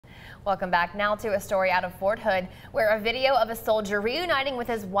Welcome back. Now to a story out of Fort Hood, where a video of a soldier reuniting with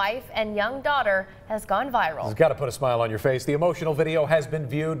his wife and young daughter has gone viral. It's got to put a smile on your face. The emotional video has been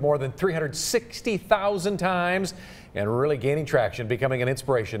viewed more than 360,000 times and really gaining traction, becoming an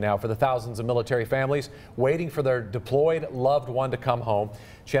inspiration now for the thousands of military families waiting for their deployed loved one to come home.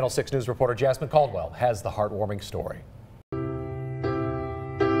 Channel 6 News reporter Jasmin Caldwell has the heartwarming story.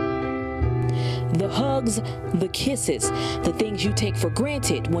 The hugs, the kisses, the things you take for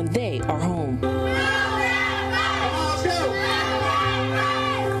granted when they are home.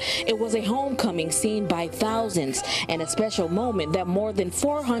 It was a homecoming seen by thousands and a special moment that more than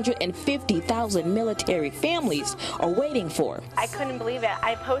 450,000 military families are waiting for. I couldn't believe it.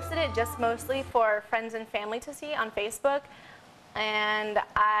 I posted it just mostly for friends and family to see on Facebook, and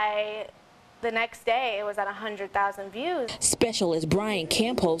the next day, it was at 100,000 views. Specialist Brian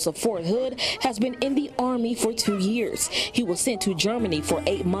Campos of Fort Hood has been in the Army for 2 years. He was sent to Germany for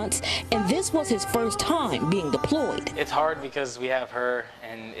 8 months, and this was his first time being deployed. It's hard because we have her,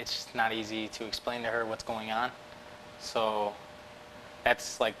 and it's just not easy to explain to her what's going on. So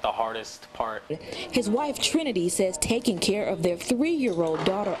that's like the hardest part. His wife Trinity says taking care of their 3-year-old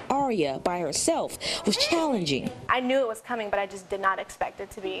daughter Aria by herself was challenging. I knew it was coming, but I just did not expect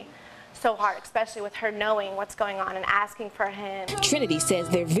it to be so hard, especially with her knowing what's going on and asking for him. Trinity says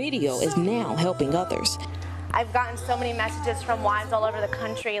their video is now helping others. I've gotten so many messages from wives all over the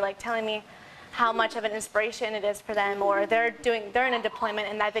country, like telling me how much of an inspiration it is for them, or they're in a deployment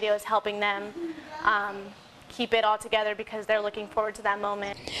and that video is helping them keep it all together because they're looking forward to that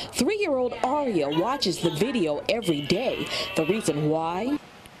moment. 3-year-old Aria watches the video every day. The reason why?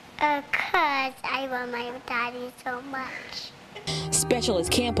 Because I love my daddy so much. Specialist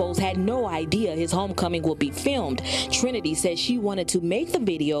Campos had no idea his homecoming would be filmed. Trinity says she wanted to make the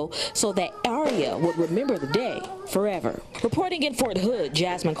video so that Aria would remember the day forever. Reporting in Fort Hood,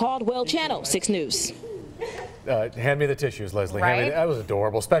 Jasmin Caldwell, Channel 6 News. Hand me the tissues, Leslie. Right? That was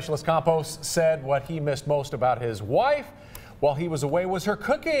adorable. Specialist Campos said what he missed most about his wife while he was away was her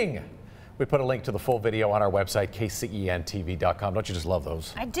cooking. We put a link to the full video on our website, kcentv.com. Don't you just love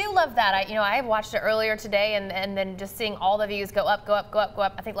those? I do love that. I watched it earlier today, and then just seeing all the views go up, go up, go up, go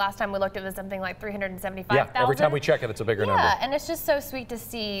up. I think last time we looked, it was something like 375,000. Yeah, every time we check it, it's a bigger number. Yeah, and it's just so sweet to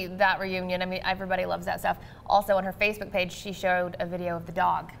see that reunion. I mean, everybody loves that stuff. Also, on her Facebook page, she showed a video of the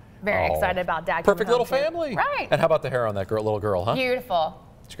dog. Very excited about Dad. Perfect little family. Right. And how about the hair on that little girl, huh? Beautiful.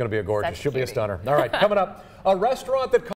 She's going to be a gorgeous. Such She'll be a cutie. stunner. All right, coming up, a restaurant that